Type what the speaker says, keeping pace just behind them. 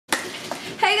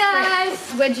Hey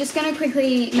guys! We're just gonna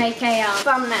quickly make a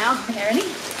thumbnail. Okay, ready?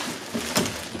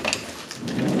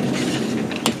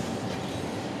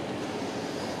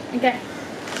 Okay.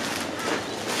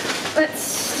 Let's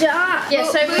start. Yeah,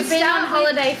 so we've been on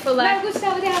holiday for like... No, we'll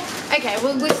start with our... Okay,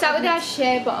 we'll start with our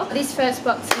share box. This first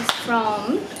box is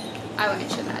from... I won't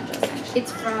show that address actually.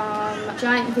 It's from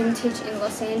Giant Vintage in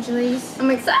Los Angeles.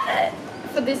 I'm excited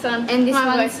for this one. And this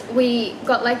one's, we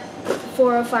got like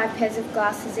 4 or 5 pairs of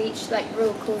glasses each, like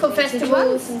real cool. For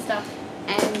festivals and stuff.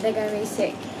 And they're gonna be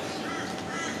sick.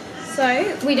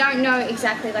 So, we don't know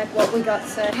exactly like what we got,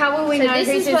 so... How will we know who's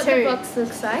who? This is what the box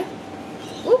looks like.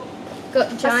 Ooh,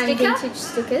 got Giant Vintage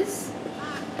stickers.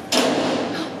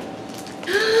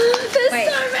 There's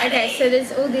so many! Okay, so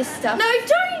there's all this stuff. No,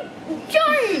 don't!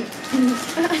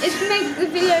 It's to make the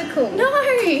video cool. No!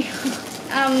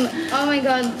 Oh my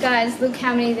god, guys, look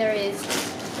how many there is.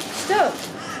 Stop.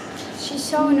 She's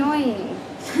so annoying.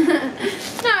 We don't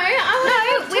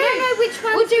know which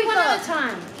ones. We'll do one at a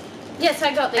time. Yes,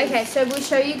 I got these. Okay, so we'll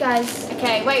show you guys.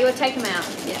 Okay, wait, we'll take them out.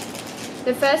 Yeah.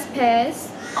 The first pairs.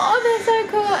 Oh, they're so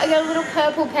cool. I got a little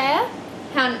purple pair.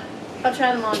 I'll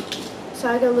try them on. So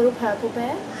I got a little purple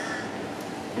pair.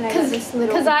 And I got this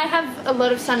little... Because I have a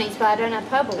lot of sunnies, but I don't have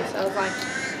purple. So I was like,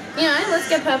 you know, let's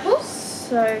get purple.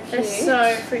 So cute. They're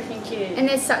so freaking cute. And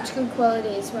they're such good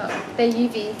quality as well. They're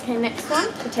UV. Okay, next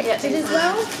one. Protected as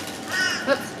well.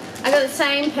 Oops. I got the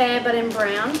same pair, but in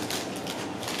brown.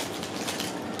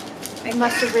 I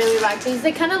must have really liked these.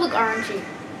 They kind of look orangey.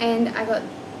 And I got...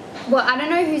 Well, I don't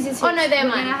know whose this is. Oh, no, they're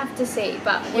mine. We're going to have to see,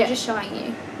 but we're just showing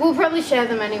you. We'll probably share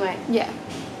them anyway. Yeah.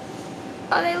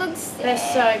 Oh, they look sick. They're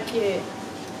so cute.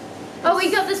 Oh, we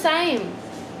got the same.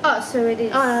 Oh, so it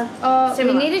is. Oh,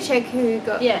 we need to check who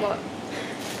got what.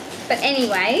 But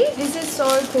anyway, this is so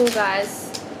cool,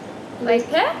 guys. Like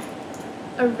pair?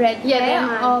 A red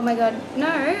pair? Oh my god.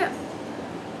 No.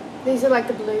 These are like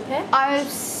the blue pair? I'm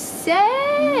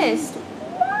obsessed.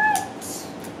 What?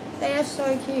 They are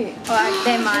so cute. Oh,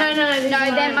 they're mine.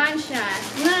 No, they're mine,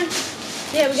 Shaniah.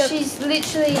 No. Yeah, we got... She's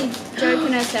literally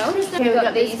joking herself. Okay, we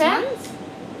got these ones.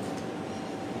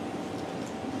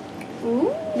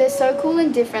 Ooh. They're so cool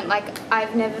and different. Like,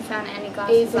 I've never found any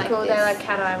glasses like this. They're like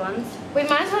cat eye ones. We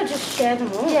might as well just share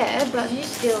them all. Yeah, but you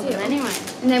steal them anyway.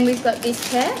 And then we've got this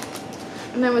pair.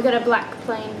 And then we've got a black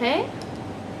plain pair.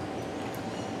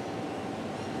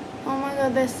 Oh my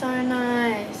god, they're so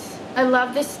nice. I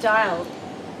love this style.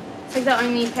 It's like the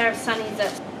only pair of sunnies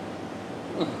that...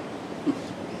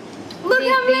 Look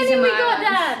how many we got,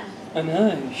 Dad! I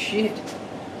know, shit.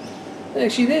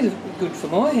 Actually, they're good for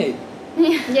my head.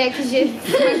 Yeah, because you're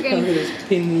fucking... Look at this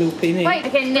little pin here. Wait,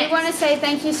 okay, next. We want to say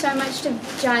thank you so much to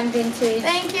Giant Vintage.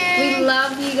 Thank you. We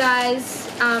love you guys.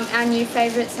 Our new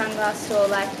favourite sunglass store,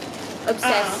 like,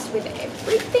 obsessed with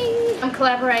everything. I'm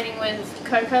collaborating with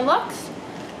Coco Locks.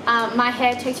 My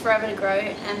hair takes forever to grow,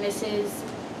 and this is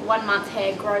 1 month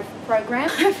hair growth program.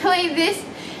 Hopefully this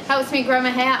helps me grow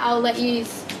my hair. I'll let you...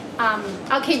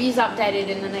 I'll keep you updated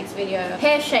in the next video.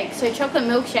 Hair shake, so chocolate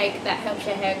milkshake that helps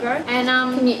your hair grow. And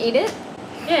can you eat it?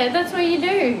 Yeah, that's what you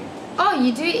do. Oh,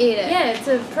 you do eat it? Yeah, it's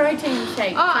a protein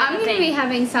shake. Oh, I'm going to be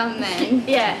having some then.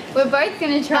 Yeah. We're both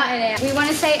going to try it out. We want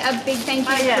to say a big thank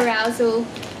you to Carousell.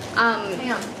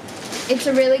 Hang on. It's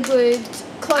a really good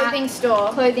clothing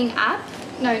store. Clothing app.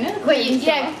 No, not a clothing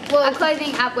store. Yeah, well, a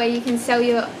clothing app where you can sell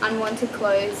your unwanted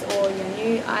clothes or your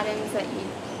new items that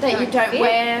you don't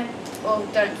wear. Or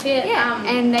don't fit. Yeah,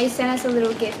 and they sent us a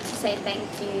little gift to say thank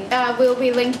you. Will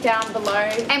be linked down below.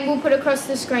 And we'll put across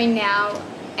the screen now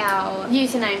our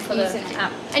username for the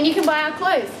app. And you can buy our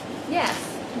clothes. Yes,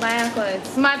 buy our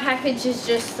clothes. My package is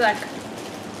just like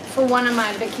for one of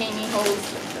my bikini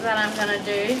hauls that I'm going to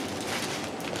do.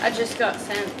 I just got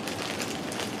sent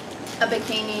a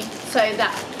bikini, so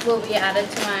that will be added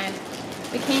to my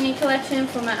bikini collection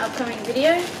for my upcoming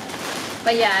video.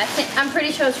 But yeah, I'm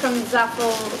pretty sure it's from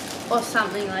Zuffle or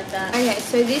something like that. Okay,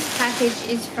 so this package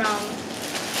is from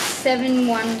 7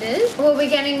 Wonders. We'll be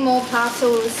getting more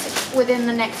parcels within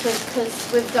the next week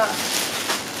because we've got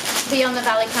Beyond the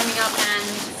Valley coming up and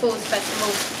Falls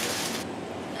Festival.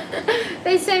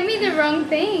 They sent me the wrong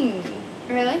thing.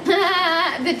 Really?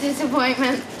 The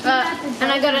disappointment. And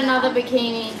I got another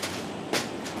bikini.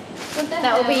 What the hell?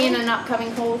 That will be in an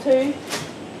upcoming haul too.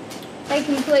 They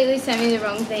completely sent me the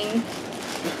wrong thing.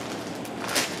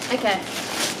 Okay.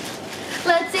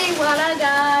 Let's see what I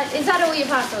got. Is that all your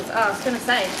parcels? Oh, I was going to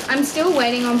say. I'm still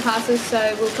waiting on parcels,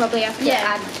 so we'll probably have to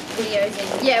add videos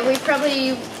in. Yeah, we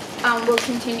probably will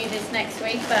continue this next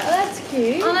week. But oh, that's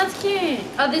cute. Oh, that's cute.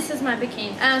 Oh, this is my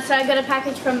bikini. So I got a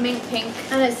package from Mink Pink,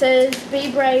 and it says,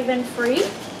 "Be brave and free."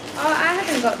 Oh, I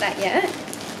haven't got that yet.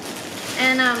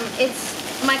 And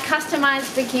it's my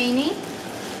customized bikini.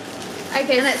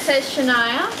 Okay, and it says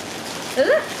Shaniah. Is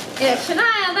it? Yeah,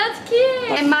 Shaniah, that's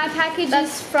cute. And my package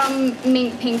is from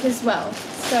Mint Pink as well.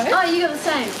 So. Oh, you got the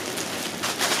same.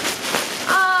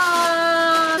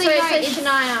 Oh, so it says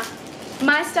Shaniah.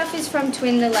 My stuff is from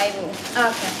Twin the label.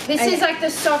 Okay. This is like the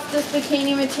softest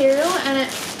bikini material, and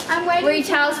it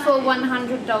retails for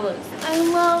 $100. I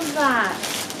love that.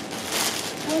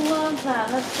 I love that.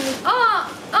 That's so cute.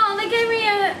 Oh, they gave me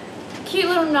a cute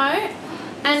little note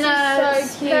and a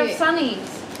pair of sunnies.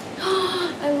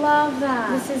 I love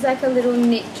that. This is like a little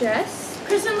knit dress.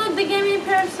 Kristen, look, they gave me a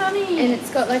pair of sunnies. And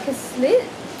it's got like a slit.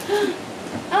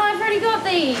 Oh, I've already got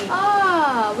these.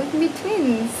 Oh, we can be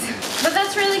twins. But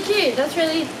that's really cute. That's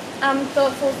really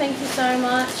thoughtful. Thank you so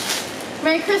much.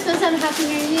 Merry Christmas and Happy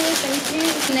New Year. Thank you.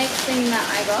 Next thing that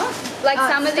I got, like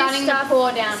some of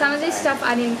this stuff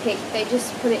I didn't pick. They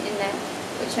just put it in there,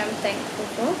 which I'm thankful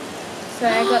for. So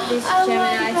I got this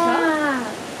Gemini top.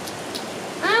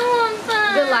 I want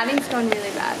that. The lighting's gone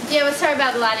really bad. Yeah, we're sorry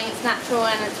about the lighting. It's natural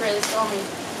and it's really stormy.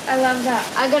 I love that.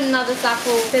 I got another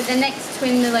Zapple. So the next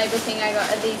Twin the label thing I got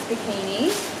are these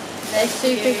bikinis. They're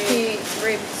super cute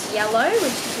ribbed yellow,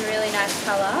 which is a really nice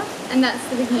colour. And that's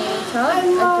the bikini top. I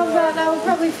love that. That would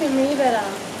probably fit me better.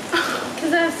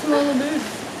 Because I have smaller boobs.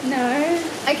 No.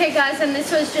 Okay guys, and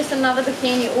this was just another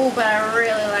bikini. Oh, but I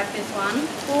really like this one.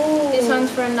 Ooh. This one's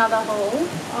for another haul.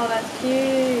 Oh, that's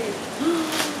cute.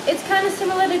 It's kind of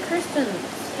similar to Kristen's.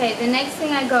 Okay, the next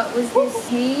thing I got was this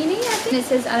bikini, I think. It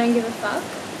says, I don't give a fuck.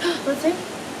 What's it?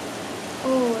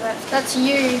 Oh, that's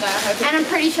you. And I'm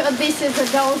pretty sure this is a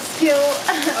Gold Skill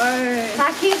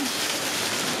package.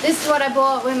 This is what I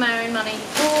bought with my own money.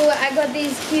 Oh, I got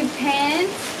these cute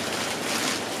pants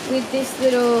with this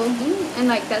little, and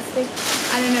like that's the,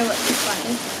 I don't know what this one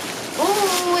is.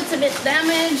 Oh, it's a bit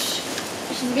damaged.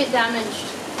 She's a bit damaged.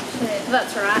 Shit.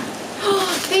 That's right.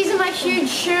 These are my huge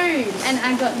shoes. And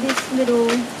I got this little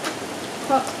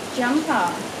crop jumper.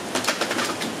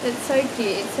 It's so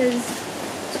cute. It says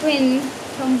Twin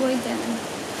Tomboy Denim.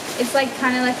 It's like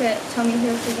kind of like a Tommy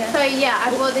Hilfiger. So yeah,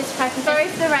 I bought this package. Sorry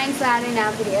if the rain's loud in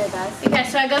our video, guys. Okay,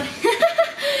 so I got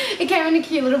it came in a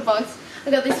cute little box.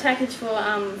 I got this package for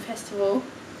festival.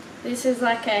 This is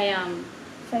like a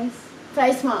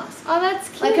face mask. Oh, that's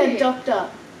cute. Like a doctor.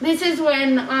 This is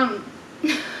when I'm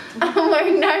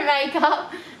wearing no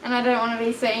makeup and I don't want to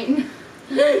be seen.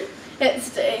 It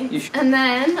stinks. And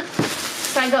then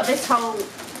so I got this whole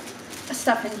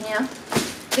stuff in here.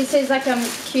 This is like a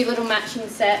cute little matching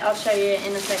set. I'll show you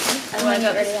in a second. And I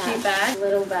got this cute bag.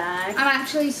 Little bag. I'm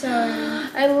actually so...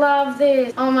 I love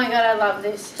this. Oh my god, I love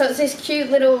this. So it's this cute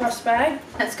little cross bag.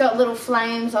 It's got little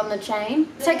flames on the chain.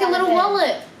 It's like a little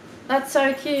wallet. That's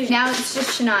so cute. Now it's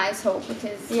just Shaniah's haul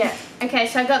because... Yeah. Okay,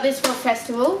 so I got this for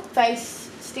festival. Face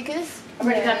stickers. I've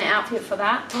already got an outfit for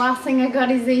that. Last thing I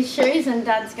got is these shoes and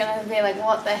Dad's gonna be like,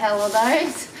 what the hell are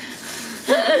those?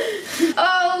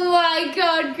 Oh my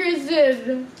god,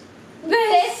 Kristen!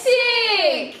 They're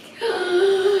sick!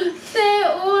 They're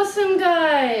awesome,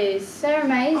 guys! They're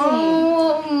amazing.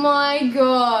 Oh my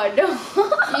god.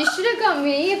 You should have got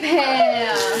me a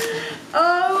pair.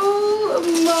 Oh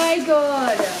my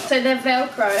god. So they're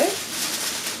Velcro.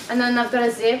 And then they've got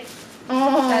a zip.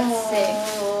 Oh, that's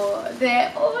sick.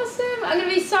 They're awesome. I'm going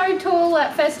to be so tall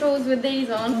at festivals with these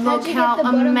on. Look how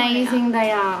amazing they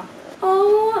are.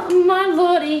 Oh my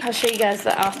lordy. I'll show you guys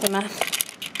the aftermath.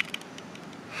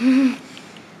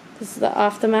 This is the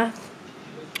aftermath.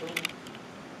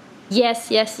 Yes,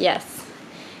 yes, yes.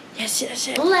 Yes, yes,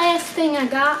 yes. Last thing I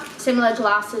got, similar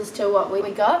glasses to what we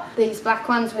got. These black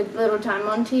ones with little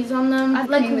diamantes on them.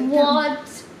 Like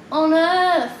what on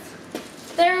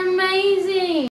earth? They're amazing.